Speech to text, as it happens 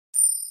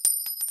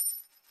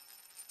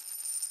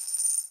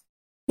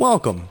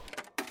Welcome.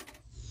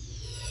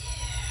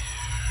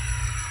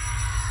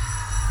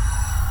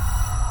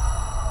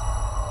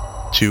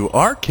 To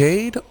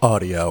Arcade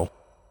Audio.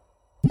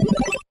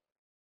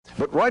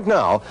 But right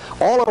now,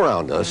 all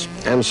around us,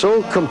 and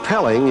so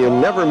compelling you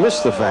never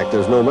miss the fact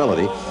there's no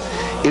melody,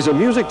 is a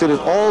music that is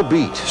all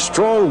beat,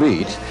 strong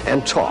beat,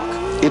 and talk.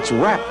 It's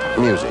rap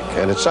music,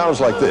 and it sounds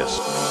like this.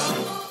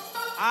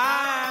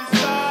 I'm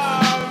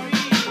sorry.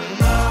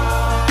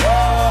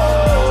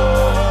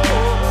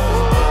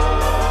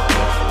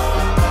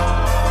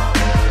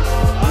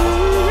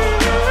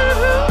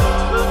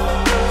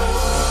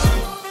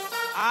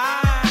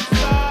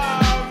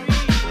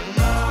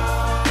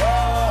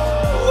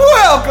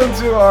 Welcome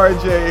to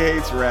RJ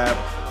Hates Rap,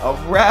 a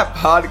rap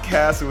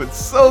podcast with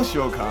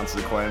social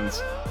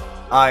consequence.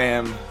 I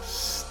am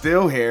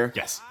still here.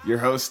 Yes. Your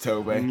host,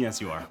 Tobe. Yes,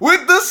 you are.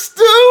 With the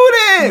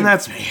student!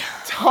 That's me.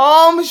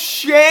 Tom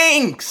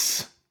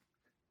Shanks!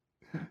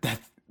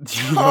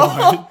 You know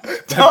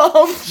what?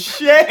 Tom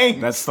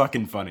Shanks! That's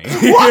fucking funny.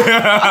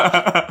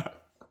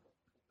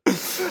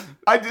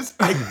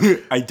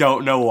 I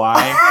don't know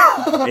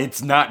why.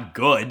 It's not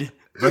good.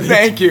 But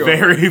Thank it's you.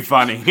 Very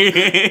funny.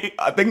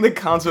 I think the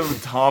concept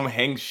of Tom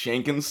Hanks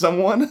shanking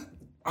someone.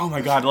 Oh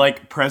my god,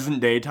 like present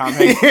day Tom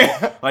Hanks,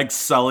 Yeah. like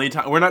Sully.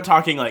 We're not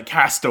talking like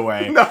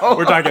Castaway. No.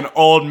 We're talking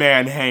old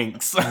man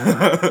Hanks.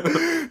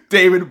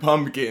 David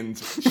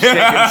Pumpkins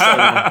shanking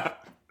someone.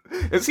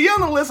 Is he on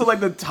the list of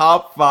like the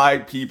top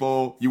 5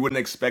 people you wouldn't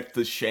expect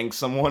to shank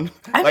someone?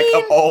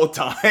 Of all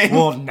time?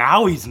 Well,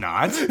 now he's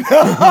not.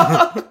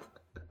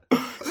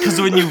 Because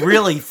when you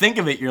really think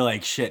of it, you're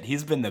like, shit,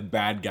 he's been the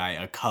bad guy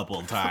a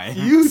couple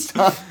times.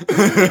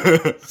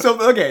 So,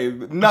 okay,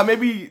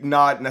 maybe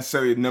not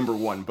necessarily number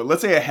one, but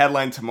let's say a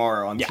headline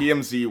tomorrow on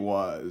TMZ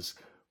was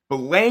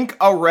blank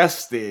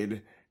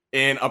arrested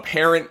in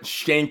apparent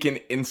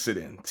shanking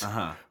incident.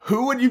 Uh-huh.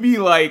 Who would you be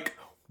like,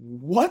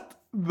 what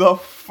the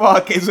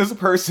fuck is this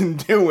person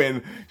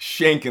doing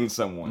shanking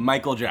someone?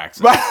 Michael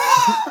Jackson. You'd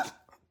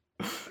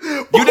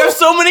have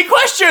so many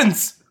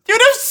questions.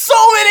 You'd have so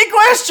many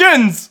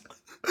questions.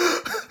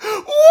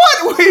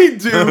 What we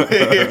do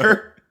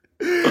here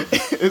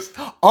is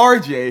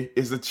RJ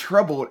is a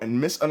troubled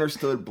and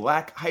misunderstood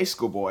black high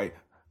school boy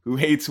who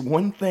hates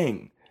one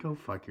thing: Go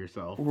fuck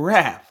yourself.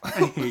 rap.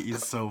 I hate you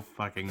so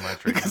fucking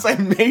much right Because I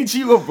made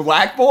you a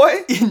black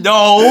boy?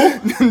 now.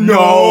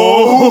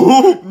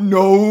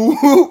 No.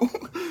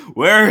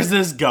 Where is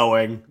this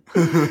going?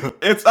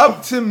 It's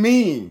up to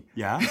me,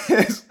 Yeah?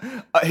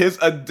 his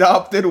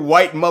adopted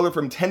white mother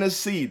from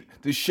Tennessee,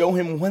 to show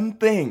him one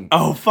thing: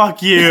 Oh,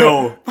 fuck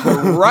you.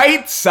 the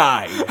right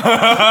side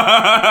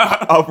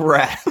of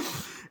rap.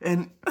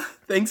 And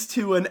thanks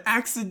to an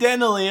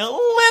accidentally a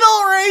little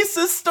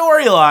racist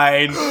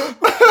storyline,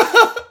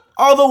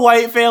 all the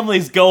white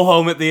families go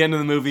home at the end of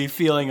the movie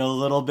feeling a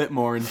little bit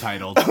more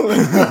entitled.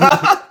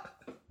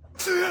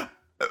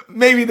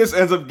 Maybe this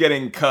ends up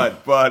getting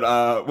cut,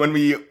 but when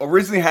we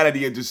originally had an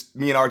idea, just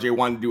me and RJ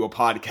wanted to do a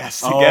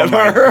podcast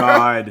together. Oh my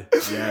god.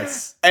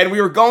 Yes. And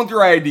we were going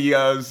through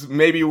ideas.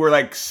 Maybe we're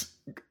like,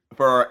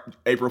 for our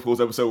April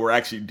Fool's episode, we're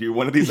actually do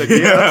one of these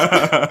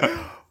ideas.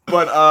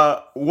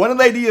 But one of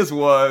the ideas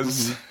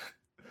was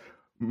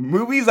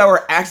movies that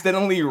were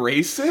accidentally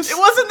racist. It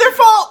wasn't their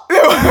fault.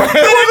 It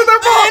wasn't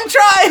their fault. They didn't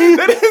try.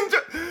 They didn't try.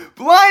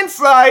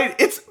 Blindside,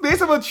 it's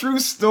based on a true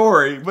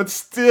story, but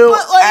still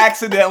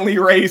accidentally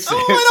racist. A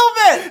little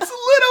bit. It's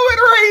a little bit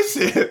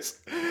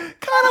racist.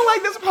 Kind of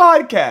like this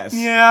podcast.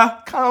 Yeah.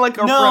 Kind of like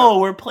our No,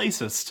 friend. we're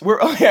placist.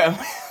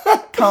 Yeah.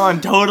 Come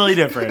on, totally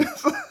different.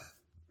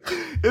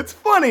 It's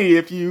funny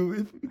if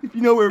you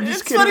know we're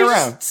just kidding funny,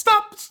 around. just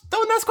stop.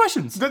 Don't ask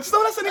questions. Just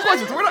don't ask any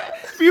questions. We're not.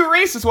 If you're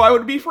racist, why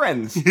would we be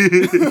friends?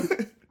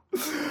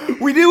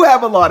 We do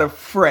have a lot of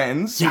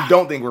friends who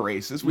don't think we're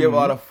racist. We have a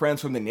lot of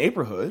friends from the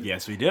neighborhood.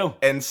 Yes, we do.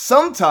 And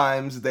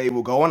sometimes they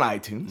will go on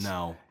iTunes.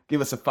 No. Give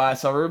us a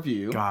 5-star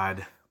review.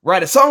 God.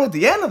 Write a song at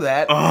the end of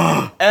that.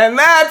 And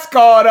that's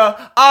called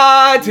a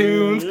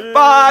iTunes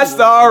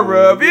 5-star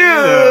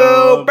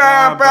review.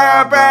 Bam,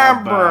 bam,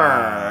 bam,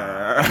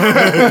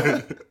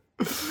 bam.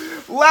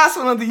 Last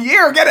one of the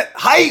year. Get it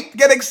hyped.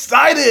 Get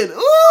excited. Ooh.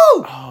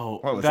 Oh,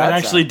 What was that that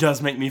actually sound?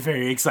 does make me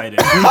very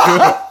excited.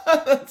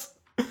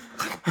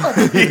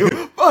 Fuck you.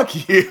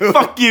 Fuck you.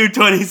 Fuck you,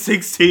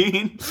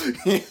 2016.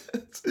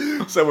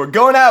 So we're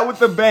going out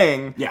with a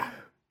bang. Yeah.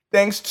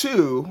 Thanks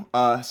to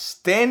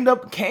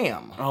stand-up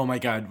cam. Oh my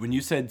god, when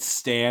you said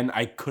Stan,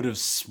 I could have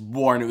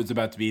sworn it was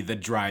about to be the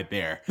dry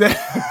bear.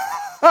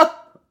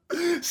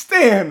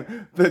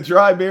 Stan, the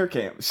dry bear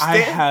cam. I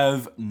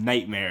have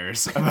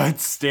nightmares about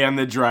Stan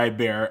the dry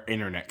bear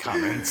internet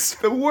comments.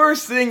 The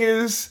worst thing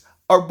is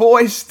our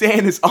boy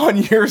Stan is on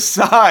your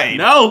side.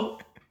 No!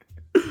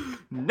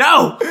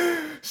 No!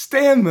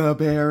 Stan the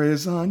bear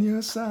is on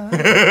your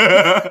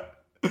side.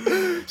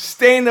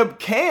 Stand-up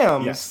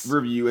cam's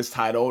review is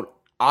titled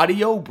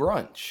Audio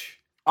Brunch.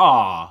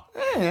 Aw.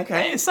 Okay.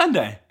 Hey, it's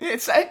Sunday.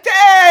 It's a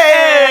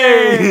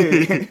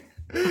day!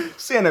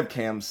 Stand-up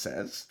Cam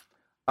says,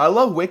 I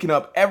love waking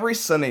up every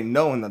Sunday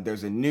knowing that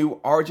there's a new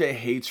RJ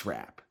Hates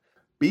Rap.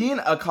 Being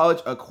a college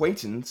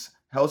acquaintance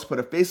helps put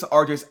a face to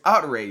RJ's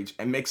outrage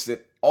and makes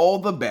it all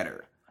the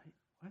better.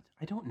 What?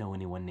 I don't know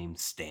anyone named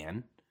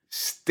Stan.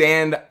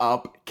 Stand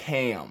up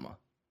Cam.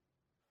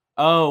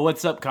 Oh,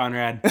 what's up,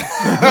 Conrad?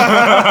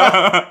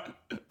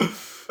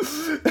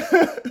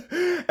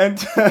 And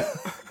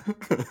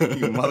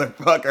you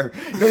motherfucker.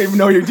 You don't even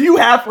know you. Do you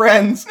have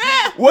friends?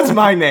 What's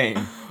my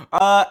name?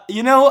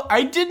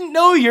 I didn't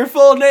know your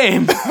full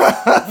name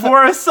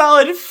for a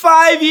solid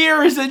 5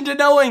 years into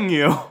knowing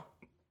you.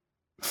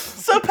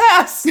 So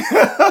pass.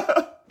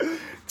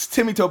 It's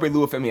Timmy Tope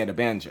Luafemi at a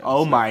banjo.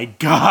 Oh my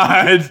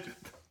god.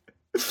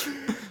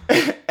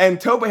 And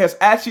Tope has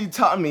actually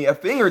taught me a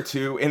thing or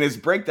two in his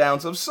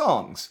breakdowns of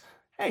songs.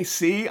 Hey,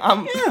 see,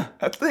 I'm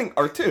a thing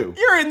or two.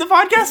 You're in the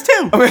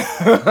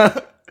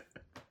podcast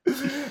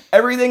too.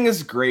 Everything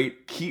is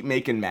great. Keep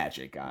making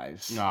magic,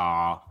 guys.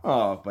 Aw.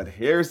 Oh, but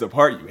here's the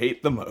part you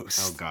hate the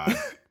most. Oh god.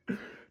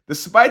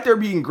 Despite there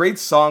being great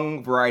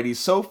song variety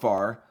so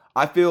far,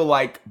 I feel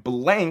like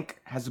blank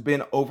has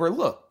been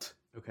overlooked.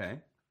 Okay.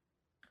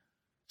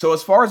 So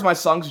as far as my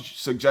song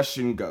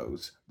suggestion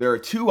goes, there are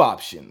two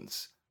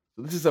options.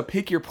 This is a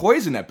pick your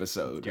poison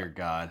episode. Dear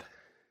God.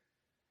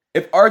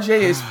 If RJ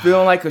is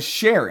feeling like a I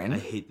Sharon,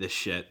 hate this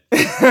shit.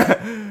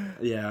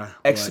 Yeah.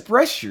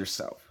 express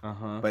yourself.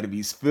 Uh-huh. But if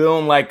he's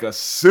feeling like a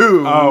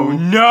Sue, Oh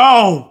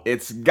no!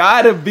 it's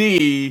gotta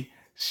be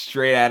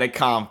Straight Outta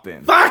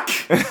Compton. Fuck!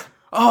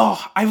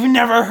 Oh, I've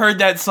never heard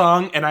that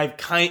song, and I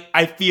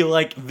feel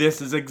like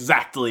this is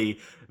exactly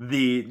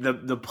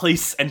the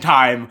place and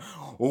time.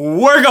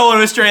 We're going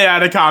with Straight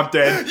Outta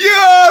Compton.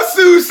 Yeah,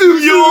 Sue,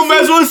 You don't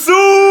mess with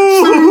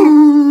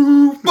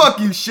Sue!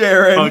 Fuck you,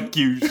 Sharon. Fuck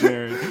you,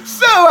 Sharon.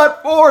 So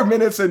at 4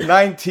 minutes and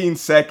 19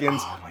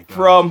 seconds Oh my God.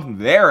 from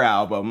their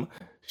album,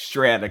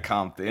 Straight Outta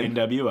Compton,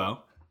 NWO.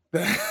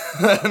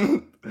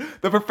 the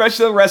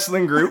professional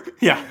wrestling group,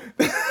 Yeah.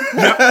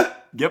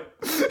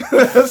 Yep.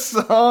 the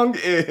song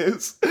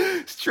is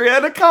Straight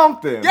Outta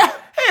Compton. Yeah.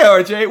 Hey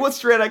RJ, what's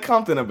Straight Outta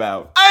Compton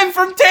about? I'm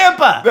from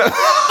Tampa!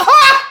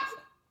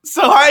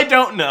 So I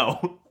don't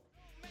know.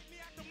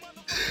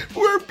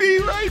 We'll be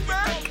right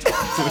back.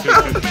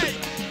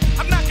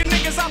 I'm knocking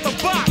niggas out the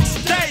box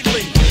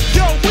daily.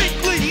 Yo,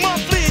 weekly,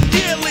 monthly, and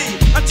yearly.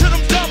 Until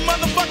them dumb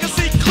motherfuckers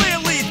see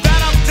clearly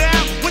that I'm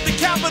down with the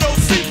capital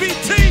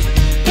CBT.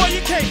 Boy,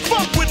 you can't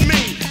fuck with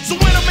me. So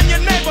when I'm in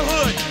your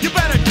neighborhood, you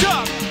better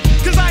duck.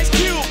 Cause Ice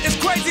Cube is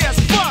crazy as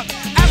fuck.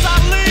 As I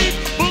leave,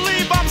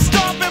 believe I'm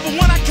stomping. But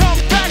when I come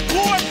back,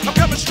 boy, I'm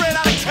coming straight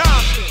out of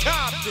Compton.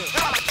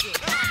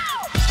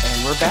 And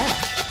we're back.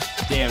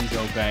 Damn,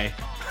 Dope.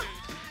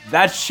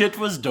 That shit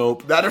was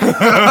dope.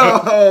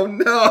 Oh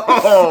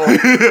no.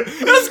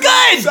 It was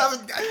good!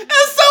 It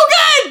was so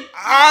good!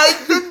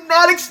 I did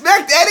not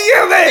expect any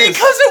of this.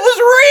 Because it was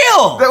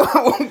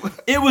real!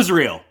 It was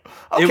real.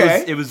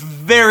 Okay. It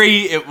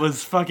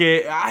was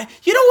fucking...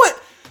 you know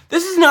what?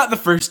 This is not the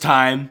first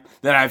time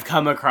that I've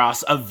come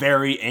across a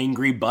very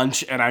angry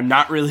bunch, and I'm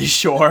not really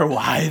sure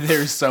why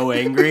they're so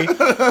angry.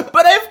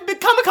 But I've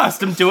become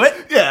accustomed to it.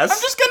 Yes.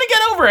 I'm just gonna get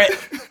over it.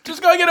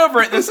 Just gonna get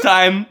over it this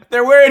time.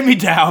 They're wearing me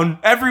down.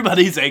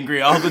 Everybody's angry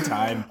all the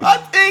time. I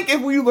think if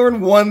we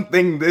learn one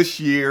thing this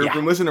year Yeah.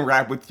 from listening to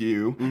Rap With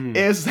You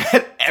is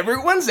that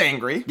everyone's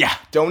angry. Yeah.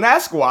 Don't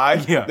ask why.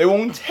 Yeah. They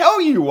won't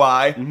tell you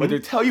why, but they'll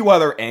tell you why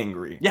they're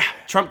angry. Yeah,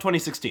 Trump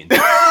 2016.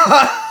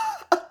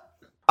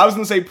 I was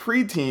gonna say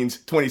preteens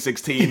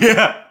 2016.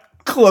 Yeah.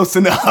 Close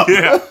enough.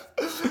 Yeah.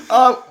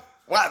 Wow,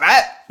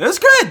 that. It was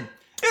good.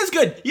 It was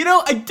good. You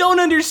know, I don't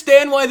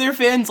understand why their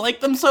fans like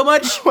them so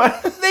much.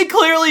 They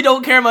clearly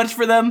don't care much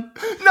for them.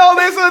 No,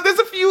 there's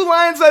a few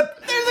lines that.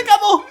 There's a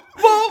couple.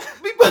 Well,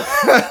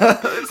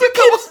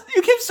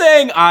 You keep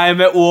saying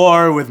I'm at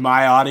war with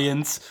my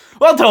audience.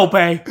 Well, Tope,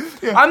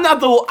 I'm not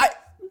the.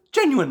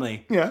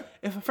 Genuinely. Yeah.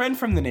 If a friend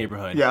from the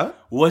neighborhood Yeah.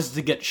 was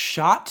to get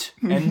shot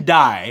and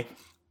die,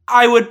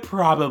 I would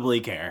probably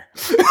care.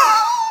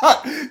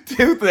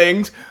 Two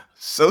things.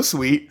 So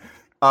sweet.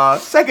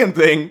 Second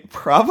thing,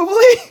 probably.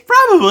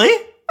 Probably.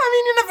 I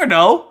mean, you never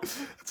know.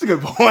 That's a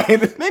good point.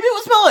 Maybe it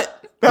was Mullet.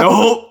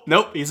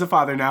 Nope. He's a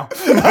father now.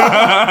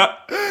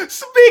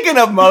 Speaking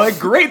of Mullet,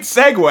 great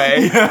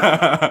segue.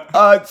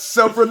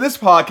 So for this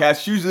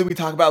podcast, usually we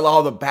talk about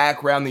all the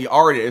background, the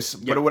artists.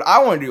 But what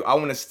I want to do, I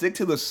want to stick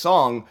to the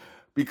song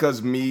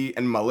because me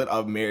and Mullet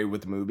of Married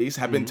with Movies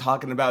have been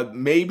talking about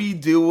maybe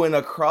doing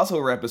a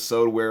crossover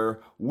episode where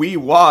we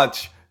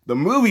watch the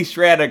movie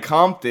Straight Outta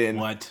Compton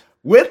What?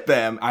 with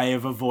them. I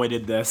have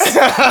avoided this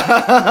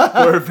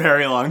for a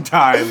very long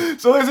time.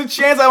 So there's a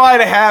chance that might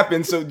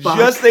happen. So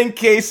just in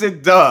case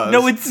it does.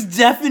 No, it's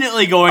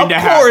definitely going to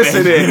Of happen. course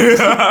it is.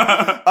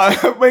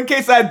 But in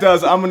case that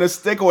does, I'm going to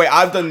stick away.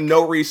 I've done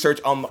no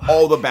research on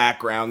all the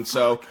background.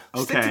 So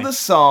stick Okay. to the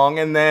song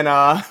and then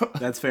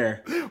That's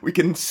fair. we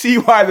can see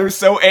why they're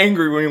so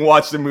angry when we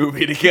watch the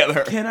movie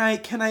together. Can I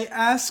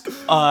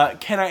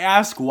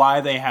ask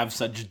why they have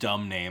such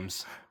dumb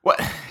names? What?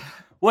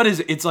 What is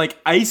it? It's like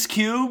Ice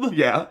Cube,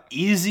 Yeah.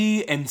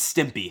 Easy, and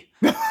Stimpy.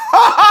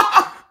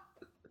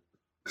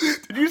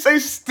 Did you say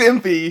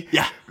Stimpy?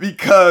 Yeah.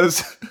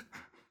 Because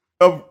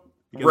of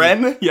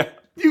Ren? Yeah.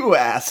 You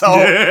asshole.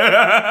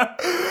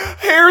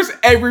 Here's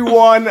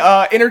everyone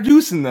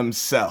introducing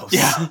themselves.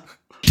 Yeah.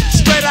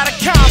 Straight out of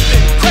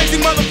Compton, crazy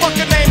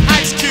motherfucker named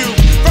Ice Cube.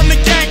 From the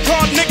gang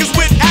called niggas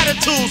with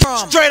attitudes.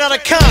 Straight out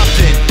of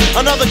Compton,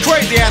 another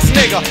crazy ass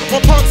nigga.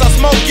 When punks I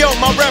smoke, yo,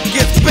 my rep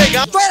gets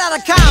bigger. Straight out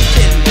of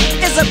Compton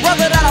is a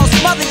brother that'll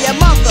smother your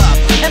mother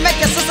and make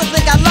your sister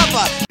think I love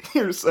her.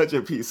 You're such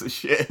a piece of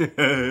shit.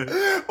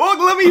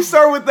 Well, let me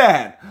start with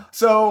that.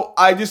 So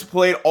I just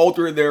played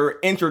Alter their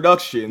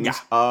introductions.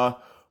 Yeah.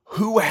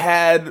 Who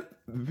had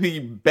the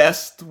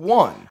best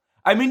one?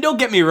 I mean, don't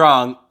get me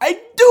wrong. I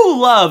do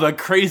love a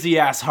crazy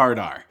ass hard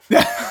R. They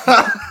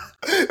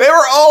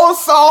were all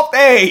soft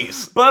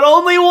A's. But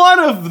only one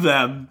of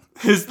them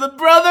is the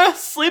brother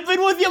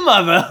sleeping with your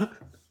mother.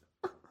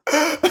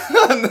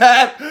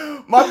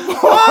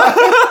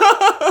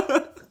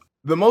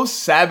 The most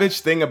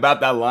savage thing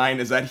about that line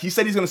is that he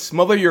said he's gonna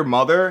smother your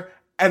mother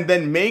and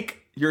then make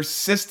your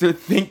sister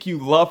think you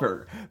love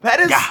her.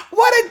 That is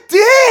what a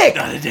dick!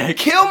 Not a dick.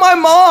 Kill my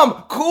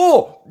mom.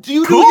 Cool. Do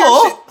you do Cool?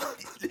 your shit?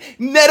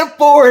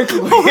 Metaphorically.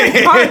 Oh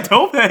my god,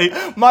 don't they?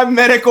 My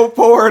medical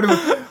board.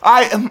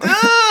 I am.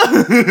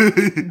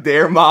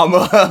 Dear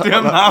mama.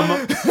 Dear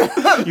mama,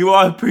 you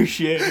are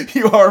appreciated.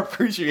 You are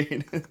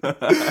appreciated.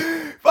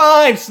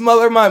 Fine,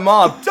 smother my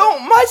mom.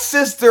 Don't. My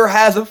sister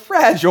has a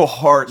fragile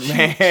heart,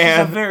 man. She's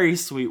a very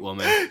sweet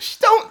woman.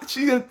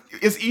 She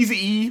is Easy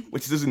E,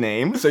 which is his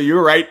name. So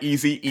you're right,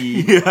 Easy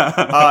E.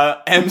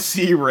 Yeah.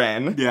 MC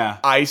Ren. Yeah.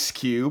 Ice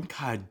Cube.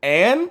 God.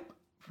 And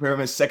from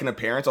his second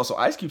appearance, also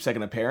Ice Cube's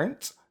second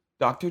appearance,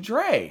 Dr.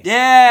 Dre.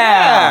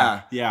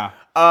 Yeah. Yeah.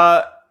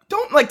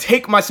 Don't like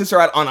take my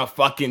sister out on a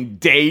fucking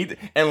date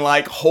and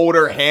like hold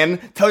her hand,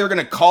 tell her you're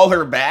gonna call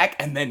her back,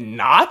 and then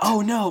not.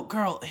 Oh no,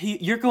 girl,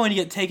 you're going to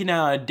get taken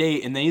out on a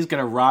date and then he's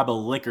gonna rob a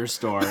liquor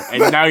store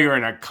and now you're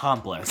an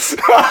accomplice.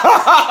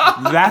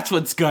 That's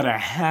what's gonna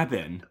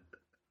happen.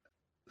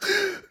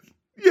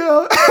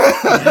 Yeah.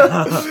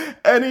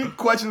 Any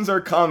questions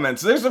or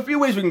comments? There's a few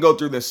ways we can go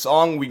through this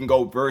song. We can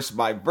go verse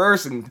by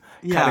verse and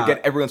kind of get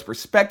everyone's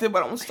perspective,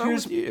 but I want to start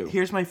with you.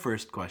 Here's my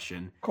first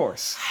question. Of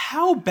course.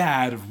 How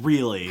bad,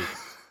 really,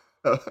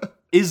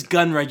 is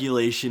gun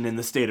regulation in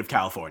the state of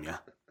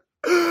California?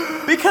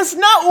 Because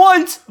not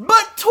once,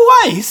 but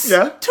twice,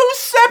 two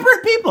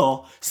separate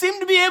people seem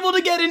to be able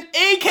to get an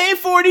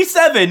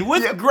AK-47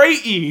 with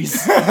great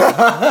ease. Do you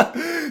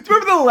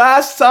remember the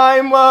last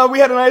time we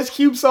had an Ice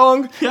Cube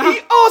song? Yeah. He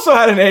also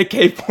had an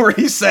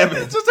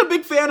AK-47. Just a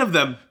big fan of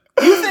them.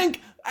 Do you think,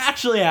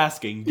 actually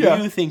asking, do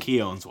you think he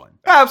owns one?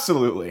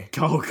 Absolutely.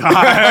 Oh,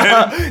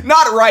 God.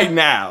 Not right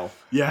now.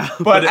 Yeah.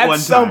 But at one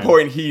some time.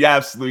 point, he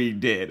absolutely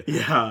did.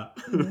 Yeah.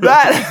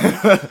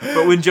 That.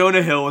 But when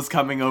Jonah Hill was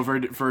coming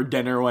over for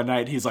dinner one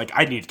night, he's like,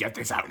 I need to get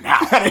this out now.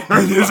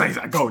 He's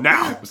like, go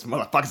now. This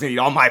motherfucker's gonna eat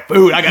all my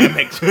food. I gotta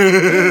make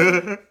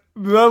sure.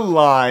 The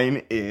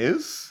line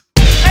is...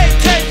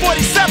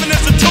 AK-47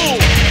 is a tool.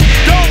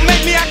 Don't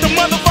make me act a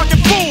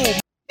motherfucking fool.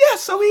 Yeah,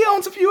 so he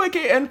owns a few AK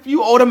and a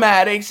few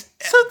automatics.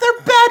 So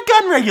they're bad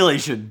gun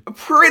regulation.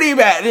 Pretty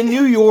bad. In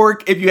New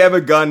York, if you have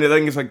a gun, I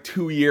think it's like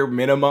 2-year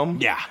minimum.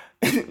 Yeah.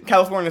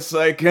 California's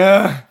like,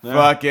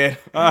 fuck it.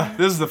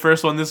 This is the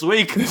first one this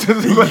week. You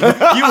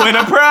win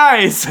a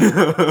prize.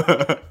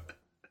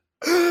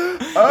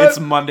 It's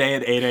Monday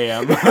at 8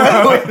 a.m.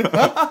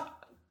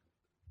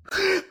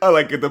 I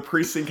like it. The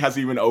precinct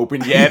hasn't even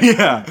opened yet.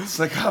 Yeah. It's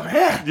like, oh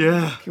man.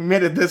 Yeah.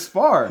 Committed this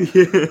far.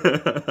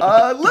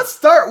 Yeah. Let's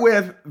start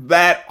with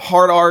that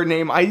hard R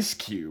named Ice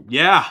Cube.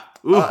 Yeah.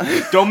 Ooh,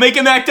 don't make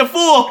him act a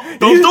fool.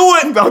 Don't do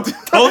it. Don't do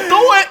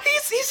it.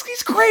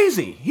 He's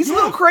crazy. He's a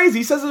little crazy.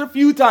 He says it a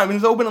few times in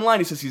his opening line.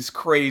 He says he's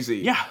crazy.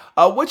 Yeah.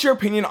 What's your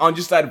opinion on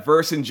just that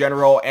verse in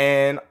general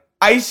and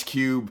Ice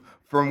Cube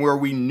from where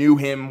we knew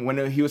him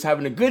when he was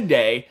having a good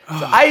day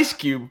to Ice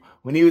Cube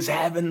when he was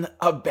having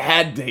a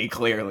bad day,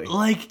 clearly?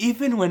 Like,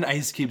 even when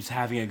Ice Cube's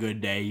having a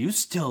good day, you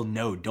still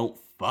know don't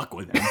fuck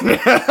with him.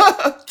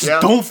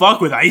 Just don't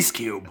fuck with Ice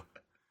Cube.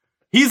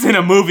 He's in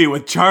a movie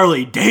with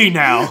Charlie Day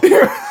now.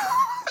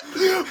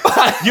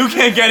 You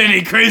can't get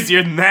any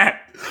crazier than that.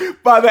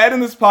 By the end of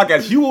this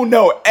podcast, you will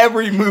know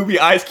every movie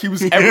Ice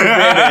Cube's ever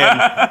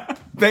been in.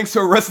 Thanks to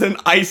a Resident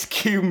Ice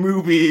Cube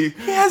movie.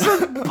 He has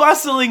a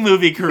bustling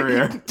movie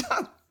career.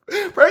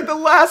 Right, the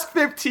last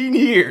 15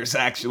 years,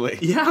 actually.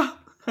 Yeah,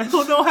 I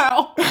don't know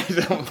how.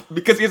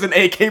 Because he has an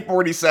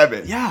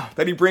AK-47. Yeah.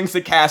 That he brings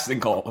to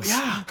casting calls.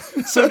 Yeah.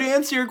 So to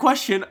answer your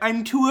question,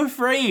 I'm too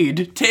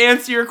afraid to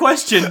answer your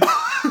question.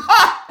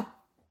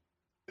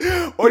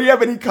 Or do you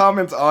have any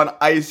comments on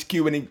Ice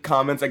Cube? Any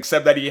comments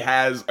except that he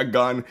has a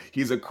gun?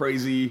 He's a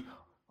crazy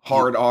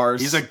hard R.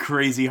 He's a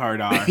crazy hard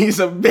R. He's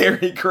a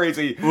very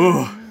crazy.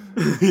 Ooh.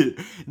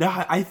 No,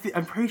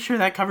 I'm pretty sure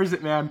that covers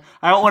it, man.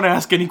 I don't want to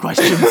ask any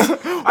questions.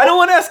 I don't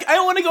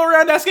want to go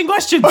around asking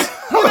questions.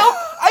 You know,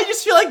 I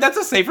just feel like that's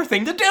a safer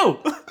thing to do.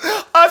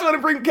 I just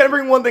want to can I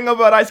bring one thing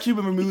about Ice Cube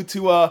and we move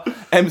to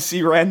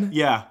MC Ren?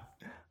 Yeah.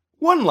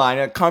 One line,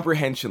 a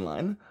comprehension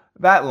line.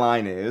 That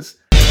line is,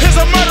 Here's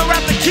a murder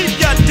rap to keep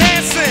ya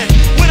dancing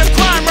with a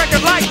crime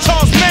record like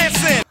Charles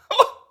Manson.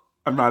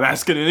 I'm not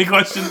asking any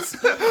questions.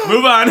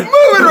 Move on. Moving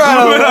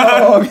right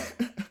along.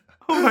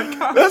 Oh my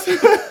god.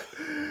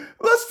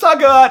 Let's talk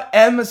about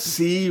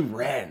MC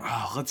Ren.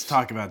 Oh, let's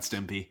talk about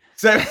Stimpy.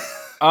 So,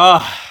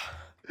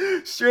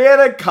 straight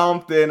out of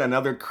Compton,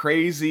 another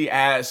crazy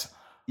ass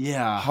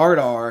Yeah. hard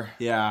R.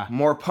 Yeah.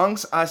 More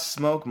punks I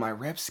smoke, my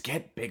reps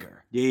get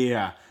bigger.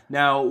 Yeah.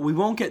 Now, we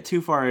won't get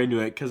too far into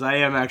it because I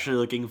am actually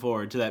looking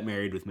forward to that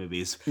Married with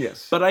Movies.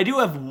 Yes. But I do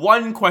have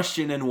one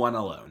question and one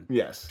alone.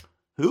 Yes.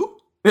 Who?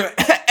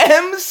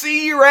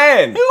 MC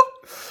Ren. Who?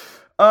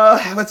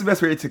 What's the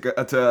best way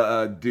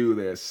to do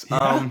this?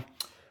 Yeah.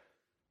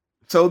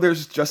 So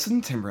there's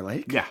Justin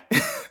Timberlake. Yeah.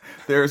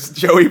 There's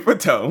Joey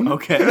Fatone.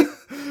 Okay.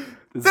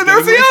 Then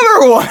there's the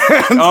other one.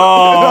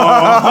 Oh.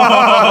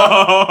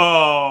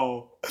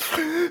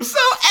 So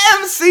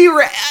MC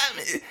Ren,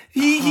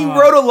 he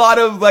wrote a lot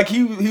of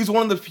he's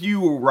one of the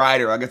few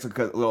writer, I guess a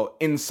little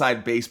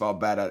inside baseball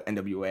bat at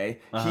NWA.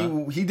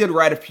 He did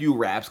write a few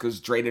raps because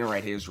Dre didn't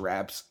write his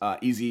raps.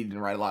 Eazy didn't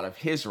write a lot of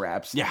his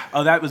raps. Yeah.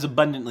 Oh, that was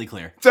abundantly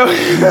clear. So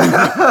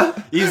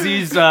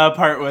Easy's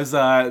part was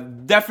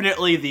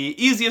definitely the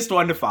easiest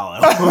one to follow.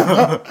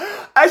 I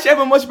actually have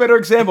a much better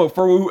example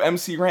for who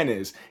MC Ren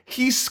is.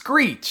 He's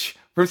Screech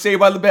from Saved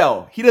by the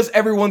Bell. He does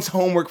everyone's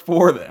homework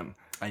for them.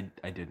 I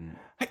didn't.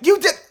 You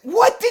did.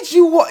 What did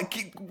you watch?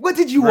 What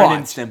did you Ren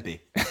and watch? Stimpy.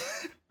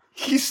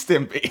 He's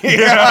Stimpy.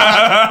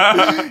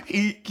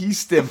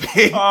 He's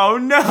Stimpy. Oh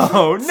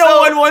no! No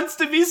one wants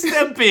to be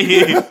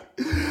Stimpy.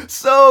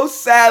 So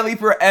sadly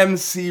for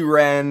MC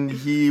Ren,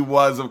 he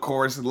was of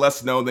course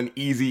less known than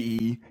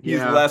Eazy-E. He's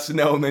Yeah. less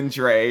known than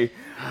Dre,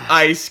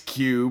 Ice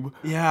Cube,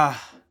 Yeah.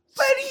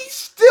 but he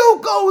still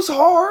goes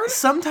hard.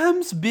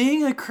 Sometimes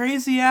being a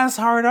crazy ass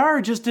hard R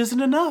just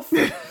isn't enough.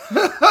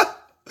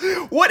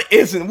 What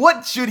isn't?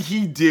 What should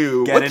he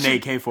do? Get What an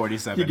should-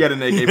 AK-47. You get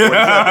an AK-47.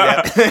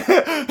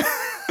 Yeah.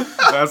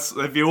 That's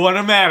if you want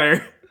to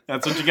matter.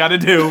 That's what you got to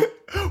do.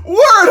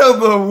 Word of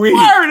the week.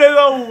 Word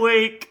of the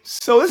week.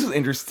 So this is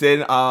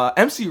interesting.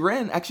 MC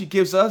Ren actually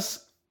gives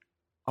us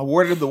a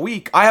word of the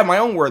week. I have my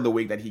own word of the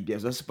week that he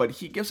gives us, but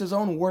he gives his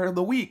own word of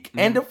the week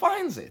and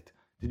defines it.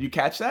 Did you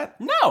catch that?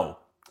 No.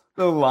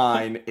 The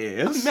line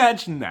is...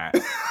 Imagine that.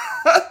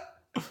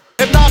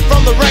 If not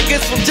from the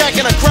records, from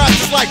jacking across,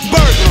 it's like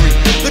burglary.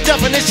 The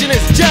definition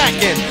is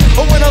jacking,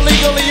 but when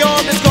illegally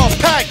armed, it's called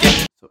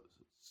packing.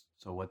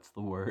 So what's the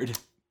word?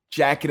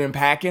 Jacking and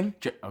packing.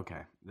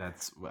 Okay,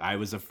 that's. I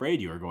was afraid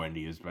you were going to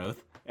use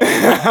both,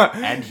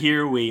 and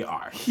here we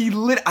are.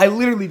 I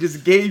literally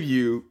just gave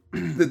you the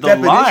The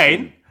definition.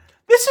 line.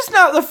 This is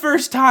not the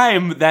first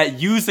time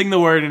that using the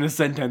word in a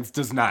sentence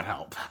does not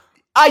help.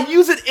 I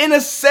use it in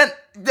a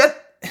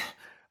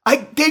I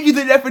gave you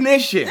the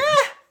definition.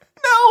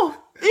 No,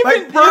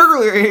 Like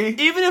burglary.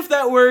 Even if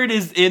that word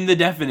is in the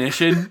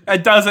definition,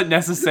 it doesn't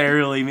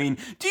necessarily mean.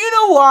 Do you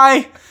know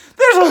why?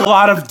 There's a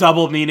lot of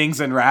double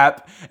meanings in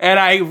rap, and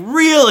I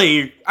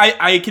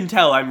can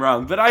tell I'm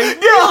wrong, but I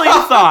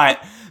really thought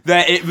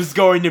that it was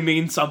going to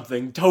mean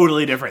something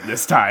totally different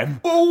this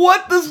time. Well,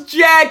 what does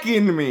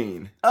jacking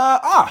mean?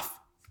 Off.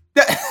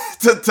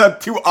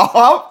 to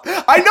off?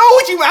 I know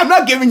what you meant. I'm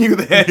not giving you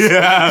this.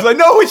 Yeah. 'Cause I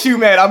know what you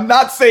meant. I'm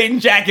not saying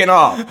jacking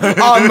off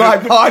on my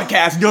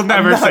podcast. You'll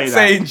never I'm not say that.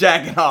 saying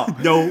jacking off.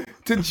 No.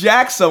 To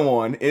jack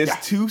someone is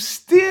to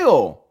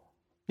steal.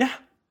 Yeah.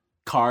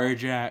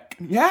 Carjack.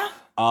 Yeah?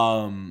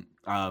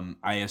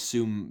 I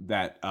assume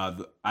that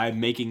I'm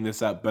making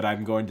this up, but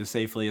I'm going to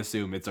safely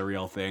assume it's a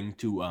real thing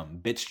to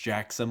bitch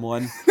jack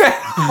someone.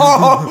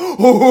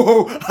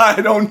 Oh,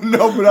 I don't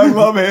know, but I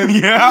love it.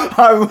 Yeah.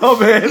 I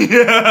love it.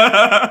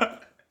 Yeah.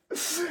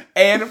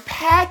 And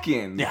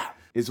packing Yeah.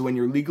 is when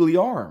you're legally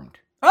armed.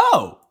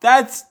 Oh,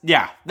 that's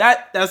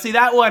see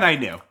that one I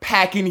knew.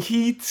 Packing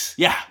heat.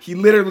 Yeah. He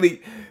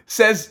literally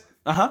says,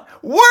 Uh-huh.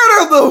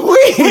 word of the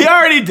week. We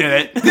already did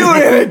it. Do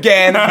it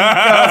again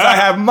because I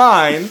have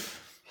mine.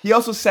 He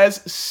also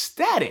says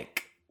static.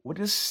 What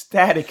does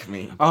static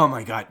mean? Oh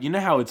my god, you know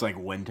how it's like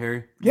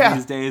winter Yeah.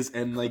 these days,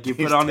 and like you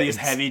These put on these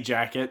days. heavy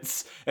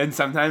jackets, and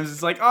sometimes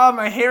it's like, oh,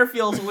 my hair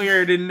feels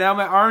weird, and now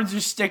my arms are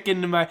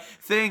sticking to my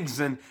things,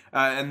 and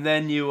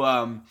then you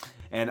and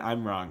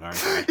I'm wrong,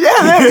 aren't I?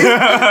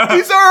 Yeah,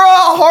 these are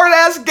hard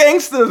ass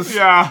gangsters.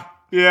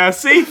 Yeah,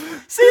 see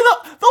the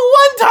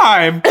one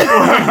time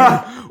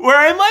where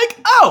I'm like,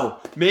 oh,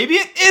 maybe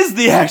it is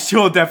the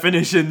actual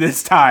definition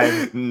this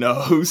time.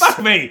 No,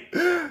 Fuck me.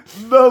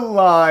 the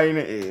line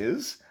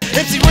is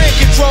MC Ren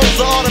controls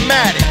the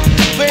automatic.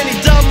 For any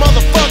dumb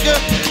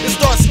motherfucker, it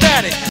starts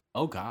static.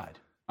 Oh god.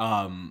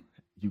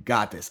 you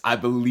got this. I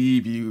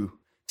believe you.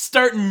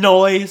 Starting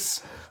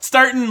noise,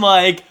 starting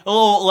like a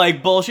little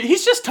like bullshit.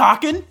 He's just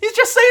talking. He's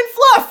just saying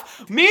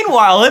fluff.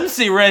 Meanwhile,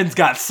 MC Ren's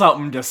got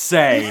something to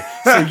say,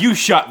 so you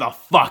shut the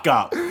fuck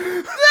up.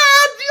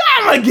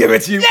 I'm gonna give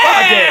it to you.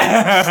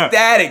 Yeah! Fuck it.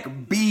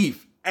 Static,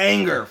 beef,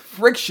 anger,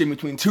 friction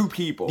between two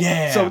people.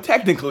 Yeah. So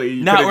technically,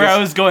 you Not could've where just-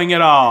 I was going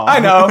at all. I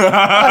know.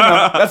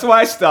 That's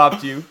why I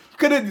stopped you. You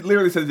could have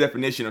literally said the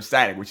definition of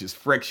static, which is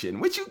friction,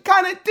 which you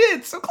kind of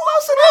did, so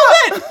close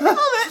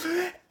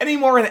enough. Any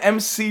more in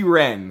MC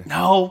Ren?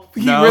 No.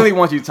 He really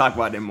wants you to talk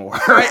about him more.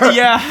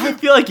 Yeah, I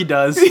feel like he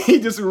does. He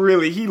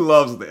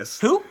loves this.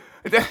 Who?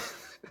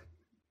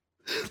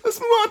 Let's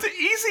move on to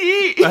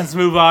Eazy-E. Let's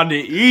move on to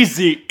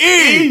Eazy-E.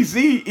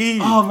 Eazy-E.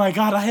 Oh my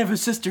god, I have a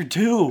sister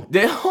too.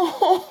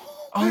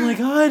 Oh my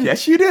god.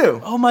 Yes, you do.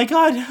 Oh my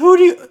god, who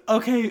do you...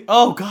 Okay,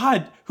 oh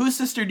god. Whose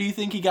sister do you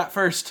think he got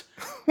first?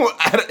 Well,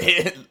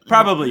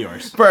 Probably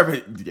yours.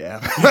 Perfect. Yeah.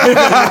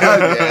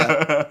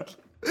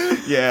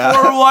 Yeah.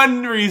 For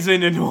one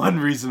reason and one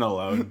reason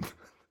alone.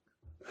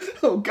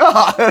 Oh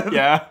god.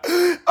 Yeah.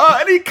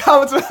 Any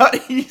comments about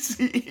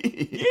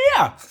Eazy-E?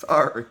 Yeah.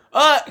 Sorry.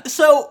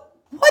 So,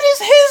 what is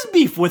his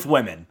beef with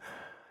women?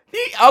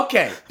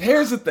 Okay,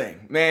 here's the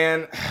thing,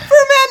 man. For a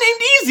man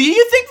named Easy,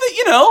 you think that,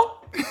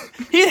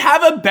 he'd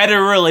have a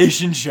better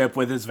relationship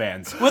with his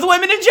fans. With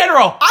women in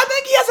general. I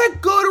think he has a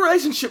good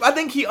relationship. I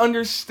think he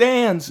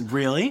understands.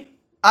 Really?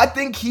 I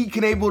think he's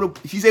able to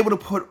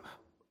put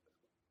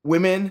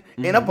women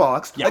in a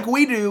box like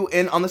we do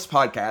on this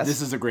podcast.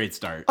 This is a great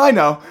start. I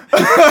know.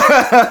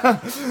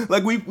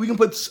 Like we can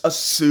put a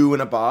Sue in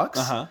a box.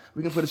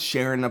 We can put a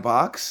Sharon in a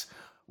box.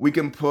 We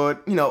can put,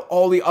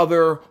 all the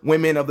other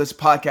women of this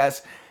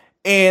podcast.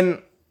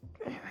 And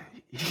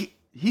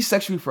he's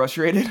sexually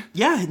frustrated.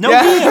 Yeah, he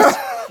is.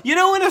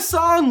 In a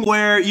song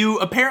where you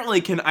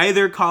apparently can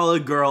either call a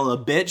girl a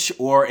bitch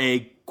or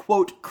a,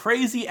 quote,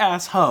 crazy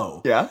ass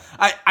hoe. Yeah.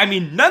 I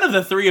mean, none of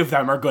the three of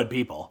them are good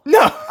people.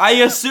 No. I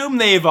assume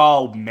they've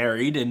all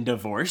married and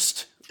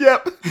divorced.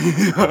 Yep.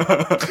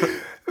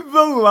 The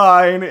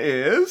line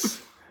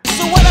is...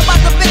 So what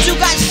about the bitch who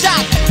got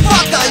shot?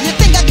 Fucker, you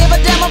think I give a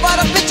damn about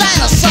a bitch? I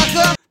ain't a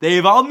sucker.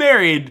 They've all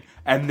married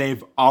and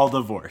they've all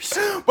divorced.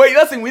 But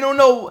listen, we don't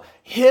know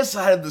his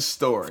side of the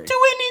story. Do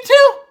we need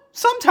to?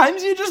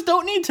 Sometimes you just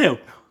don't need to.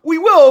 We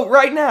will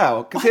right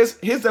now, because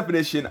his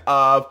definition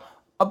of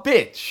a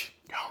bitch.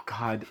 Oh,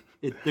 God.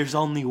 There's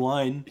only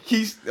one.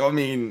 He said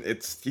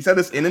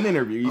this in an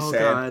interview. He said,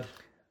 God.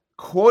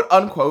 quote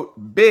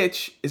unquote,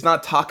 bitch is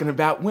not talking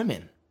about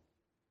women.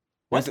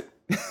 What?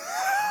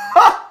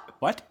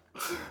 What?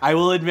 I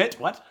will admit,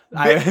 what?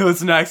 I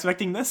was not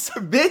expecting this.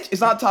 Bitch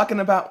is not talking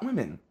about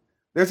women.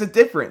 There's a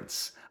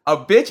difference. A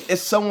bitch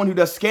is someone who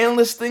does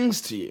scandalous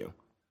things to you.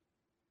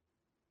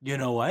 You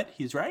know what?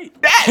 He's right.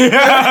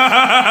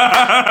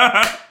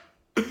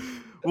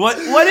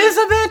 What is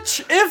a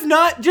bitch if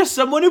not just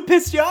someone who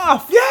pissed you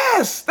off?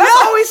 Yes, that's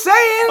all he's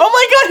saying. Oh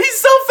my god, he's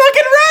so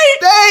fucking right.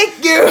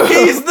 Thank you.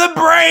 He's the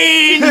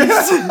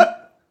brains.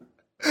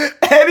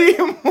 Any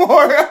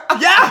more?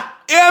 Yeah.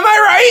 Am I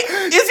right?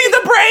 Is he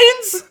the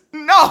brains?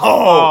 No.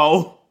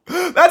 Oh.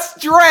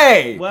 That's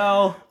Dre.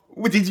 Well,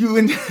 did you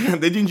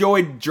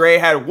enjoy Dre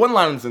had one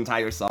line in this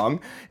entire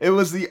song? It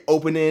was the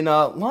opening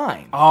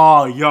line.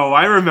 oh, yo,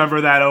 I remember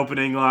that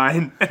opening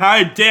line.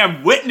 I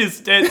damn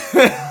witnessed it.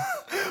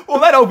 Well,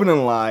 that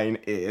opening line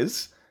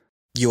is...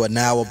 You are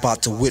now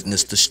about to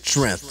witness the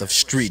strength of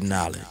street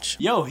knowledge.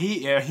 Yo,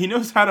 he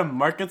knows how to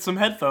market some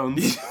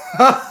headphones.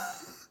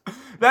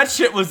 That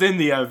shit was in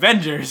the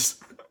Avengers.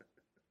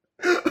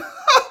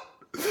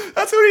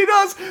 That's what he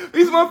does.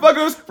 These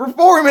motherfuckers for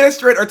 4 minutes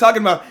straight are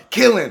talking about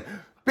killing,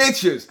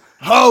 bitches,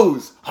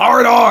 hoes,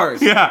 hard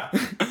R's. Yeah.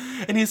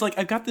 And he's like,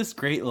 I've got this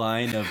great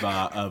line of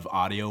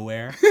audio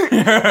wear.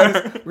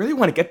 I really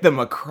want to get them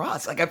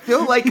across. Like, I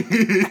feel like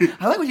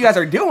I like what you guys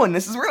are doing.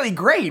 This is really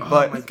great,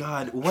 but... Oh my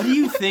god, what do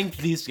you think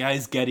these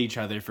guys get each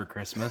other for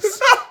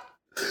Christmas?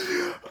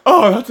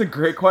 Oh, that's a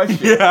great question.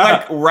 Yeah.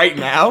 Like, right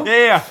now?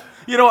 Yeah.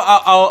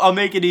 I'll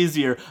make it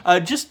easier.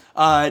 Just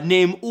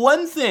name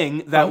one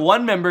thing that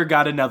one member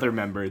got another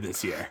member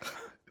this year.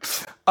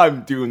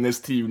 I'm doing this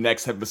to you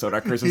next episode,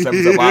 our Christmas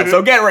episode live.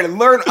 So get ready. I'm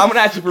going to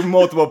ask you for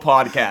multiple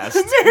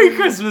podcasts. Merry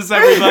Christmas,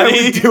 everybody.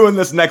 We're doing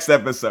this next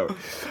episode.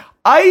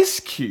 Ice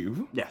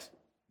Cube Yes.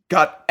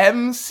 got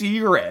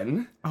MC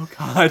Ren. Oh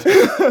god.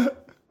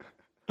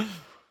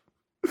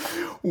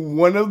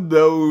 One of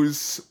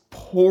those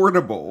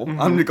portable,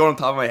 I'm going on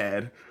top of my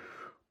head,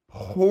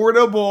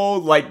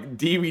 portable, like,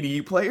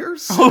 DVD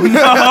players. Oh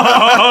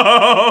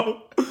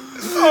no.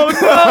 Oh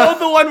no,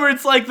 the one where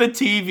it's like the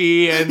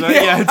TV and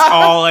it's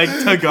all like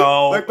to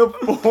go. Like the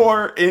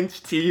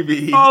 4-inch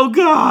TV. Oh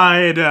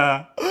god.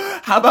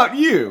 How about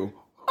you?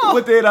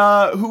 What did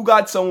who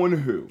got someone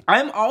who?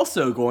 I'm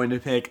also going to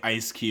pick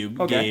Ice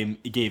Cube. Okay.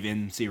 Gave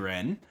MC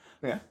Ren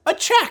a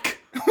check.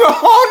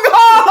 Oh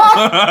no!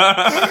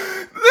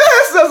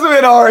 This has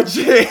been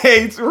RJ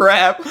Hates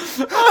Rap, a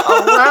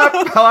rap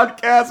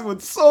podcast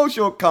with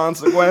social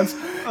consequence.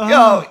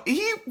 Yo,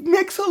 he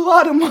makes a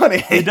lot of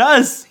money. It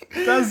does.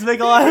 It does make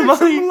a lot of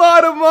money. A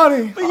lot of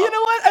money. But you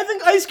know what? I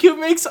think Ice Cube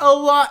makes a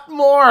lot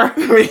more.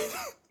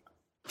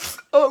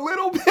 A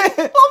little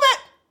bit.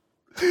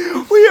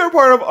 We are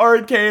part of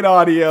Arcade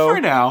Audio.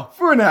 For now.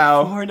 For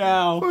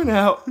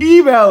now.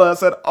 Email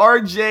us at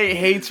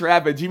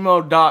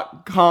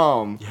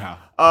rjhatesrap@gmail.com. Yeah.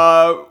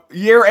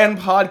 Year-end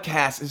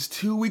podcast is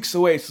 2 weeks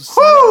away.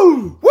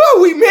 So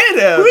woo! We made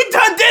it! We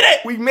done did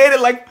it! We made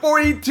it like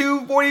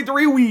 42,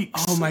 43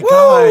 weeks. Oh my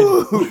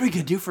God. What are we going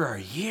to do for our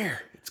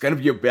year? That's gonna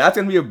be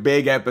a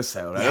big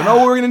episode. I don't know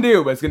what we're gonna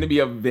do, but it's gonna be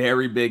a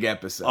very big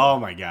episode. Oh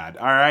my God.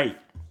 All right.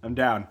 I'm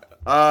down.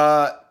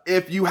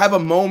 If you have a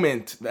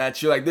moment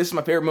that you're like, this is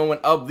my favorite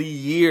moment of the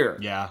year,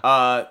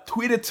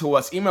 tweet it to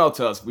us, email it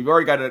to us. We've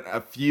already got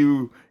a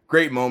few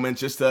great moments.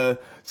 Just to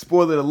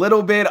spoil it a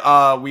little bit,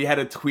 we had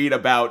a tweet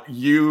about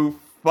you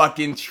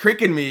fucking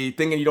tricking me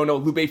thinking you don't know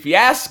Lupe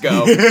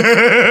Fiasco.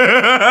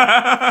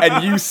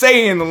 And you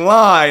saying the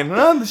line,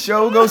 the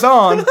show goes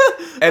on,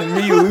 and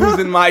me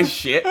losing my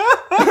shit.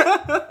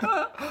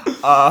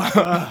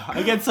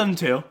 I get some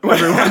too,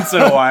 every once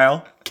in a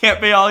while.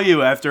 Can't be all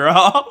you after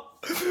all.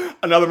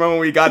 Another moment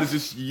we got is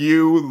just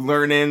you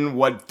learning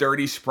what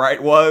Dirty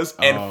Sprite was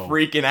and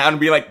freaking out and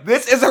be like,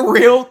 this is a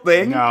real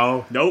thing?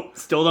 No. Nope.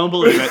 Still don't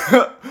believe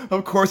it.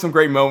 Of course, some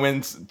great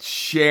moments.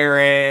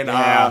 Sharon,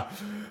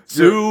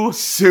 Sue.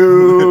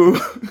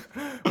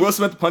 Will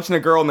Smith punching a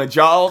girl in the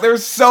jaw.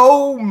 There's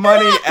so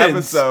many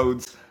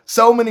episodes.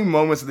 So many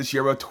moments of this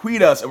year. But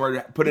tweet us and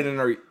we're put it in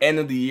our end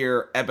of the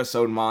year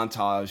episode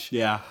montage.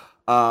 Yeah.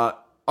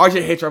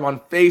 RJ Hates Rap on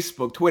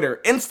Facebook, Twitter,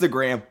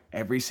 Instagram,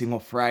 every single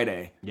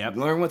Friday. Yep.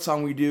 Learn what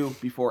song we do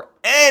before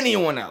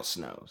anyone else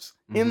knows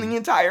in the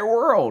entire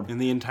world. In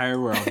the entire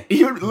world.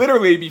 Even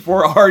literally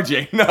before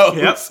RJ knows.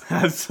 Yep,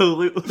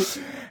 absolutely.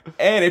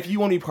 And if you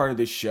want to be part of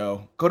this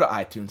show, go to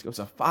iTunes, give us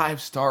a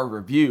 5-star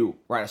review,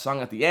 write a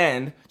song at the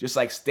end, just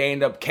like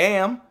Stand Up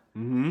Cam,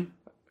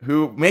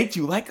 who made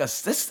you like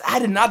us. I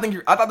did not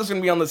think I thought this was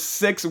going to be on the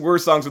 6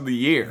 worst songs of the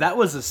year. That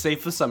was a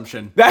safe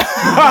assumption.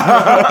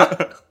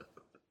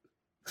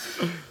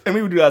 And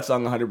we would do that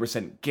song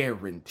 100%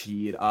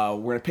 guaranteed. We're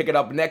going to pick it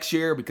up next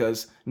year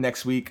because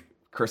next week,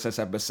 Christmas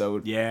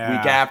episode. Yeah.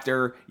 Week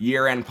after,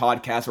 year-end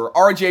podcast where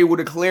RJ will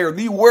declare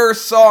the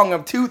worst song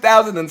of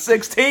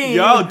 2016.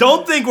 Yo,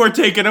 don't think we're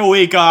taking a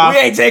week off.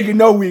 We ain't taking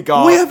no week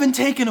off. We haven't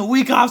taken a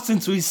week off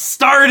since we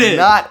started.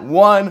 Not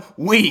 1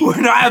 week. We're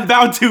not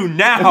about to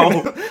now.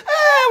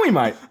 We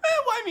might. Well,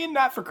 I mean,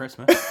 not for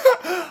Christmas.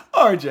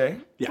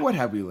 RJ, what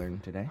have we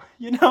learned today?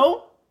 You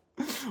know,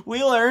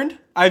 we learned,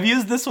 I've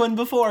used this one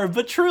before,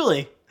 but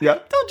truly,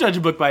 don't judge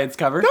a book by its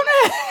cover.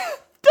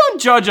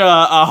 Don't judge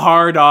a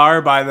hard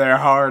R by their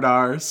hard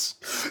Rs.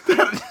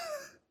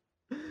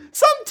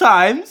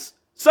 Sometimes,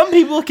 some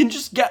people can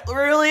just get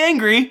really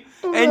angry,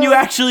 and you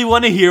actually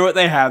want to hear what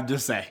they have to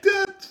say.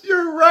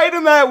 You're right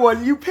in that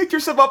one. You picked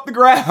yourself up the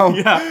ground.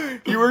 Yeah.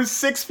 You were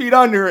 6 feet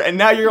under, and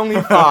now you're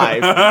only 5.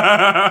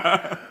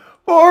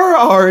 Poor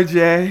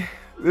RJ.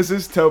 This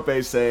is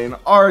Tope saying,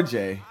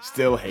 RJ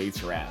still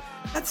hates rap.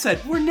 That said,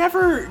 we're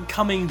never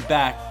coming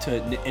back to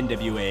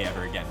NWA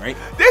ever again, right?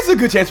 There's a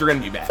good chance we're gonna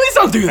be back. Please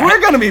don't do that.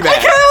 We're gonna be back.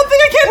 I don't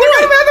think I can do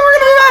it. We're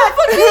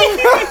gonna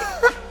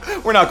be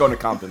back. We're not going to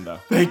Compton, though.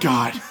 Thank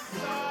God.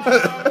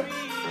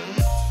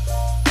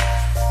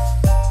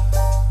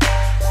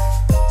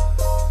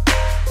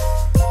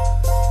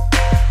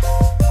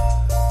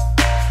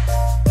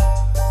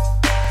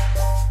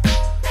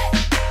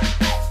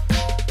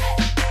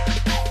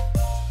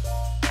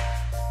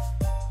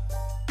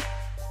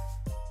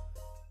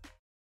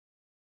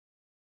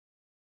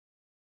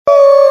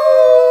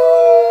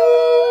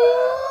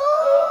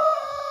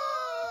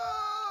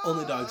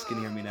 Only dogs can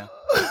hear me now.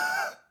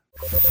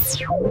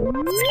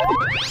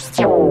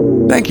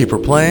 Thank you for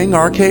playing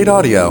Arcade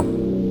Audio.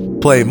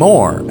 Play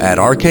more at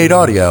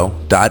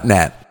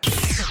arcadeaudio.net.